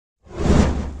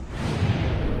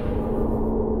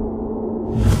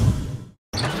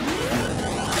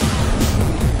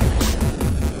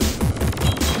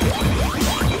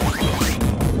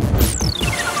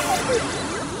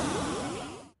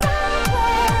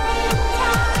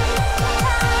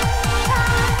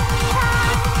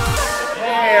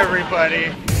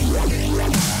everybody.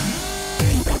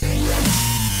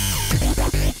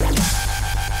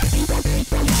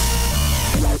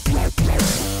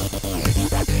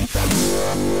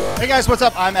 Hey guys, what's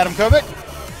up? I'm Adam Kovic.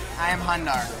 I am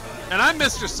Hundar. And I'm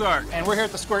Mr. Sark. And we're here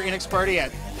at the Square Enix party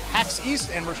at PAX East,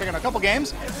 and we're checking out a couple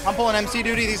games. I'm pulling MC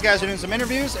duty, these guys are doing some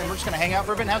interviews, and we're just going to hang out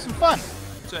for a bit and have some fun.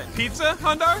 Pizza,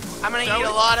 Hundar? I'm going to eat a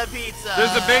lot of pizza.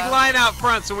 There's a big line out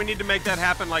front, so we need to make that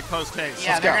happen like post-haste.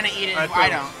 Yeah, they're going to eat it. I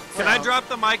don't. Can I drop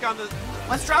the mic on the...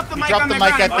 Let's drop the mic drop on the the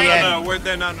mic ground. at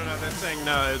the end. No, they're saying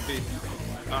no, it'd be...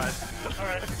 All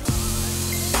right.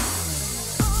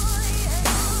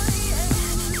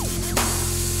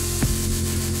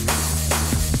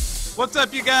 What's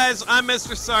up, you guys? I'm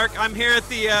Mr. Sark. I'm here at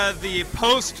the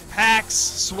post-PAX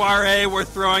soiree we're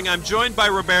throwing. I'm joined by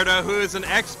Roberto, who is an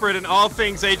expert in all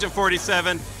things Agent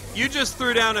 47. You just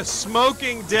threw down a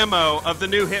smoking demo of the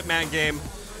new Hitman game.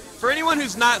 For anyone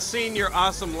who's not seen your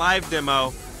awesome live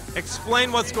demo,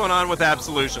 explain what's going on with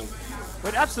Absolution.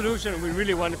 With Absolution, we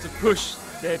really wanted to push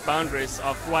the boundaries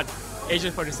of what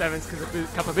Agent 47's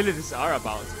capabilities are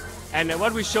about. And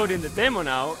what we showed in the demo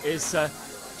now is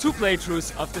two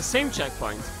playthroughs of the same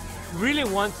checkpoint. We really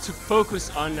want to focus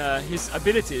on his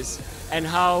abilities and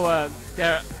how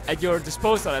they're at your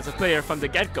disposal as a player from the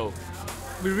get-go.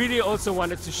 We really also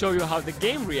wanted to show you how the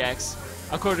game reacts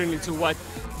accordingly to what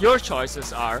your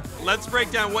choices are. Let's break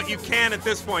down what you can at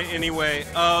this point anyway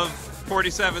of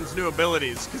 47's new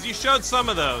abilities, because you showed some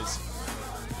of those.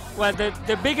 Well,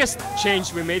 the biggest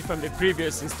change we made from the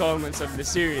previous installments of the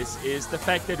series is the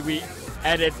fact that we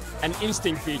added an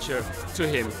instinct feature to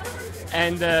him.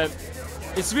 And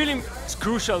it's really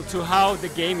crucial to how the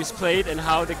game is played and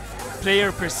how the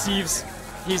player perceives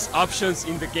his options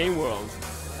in the game world.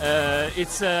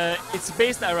 It's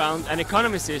based around an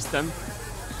economy system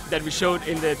that we showed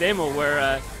in the demo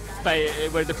where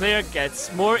the player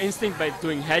gets more instinct by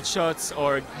doing headshots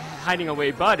or hiding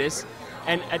away bodies,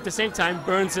 and at the same time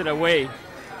burns it away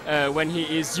when he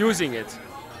is using it.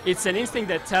 It's an instinct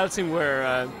that tells him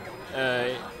where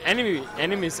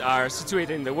enemies are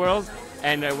situated in the world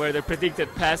and where the predicted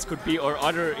paths could be or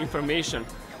other information.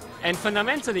 And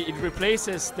fundamentally it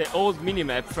replaces the old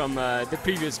minimap from the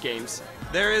previous games.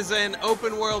 There is an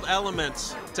open world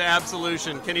element to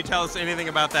Absolution. Can you tell us anything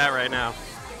about that right now?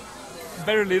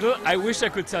 Very little. I wish I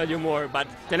could tell you more, but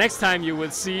the next time you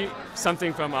will see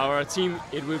something from our team,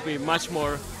 it will be much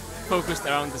more focused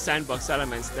around the sandbox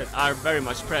elements that are very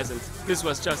much present. This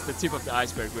was just the tip of the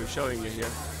iceberg we're showing you here.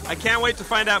 I can't wait to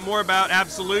find out more about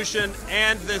Absolution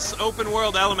and this open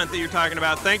world element that you're talking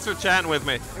about. Thanks for chatting with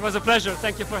me. It was a pleasure.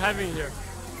 Thank you for having me here.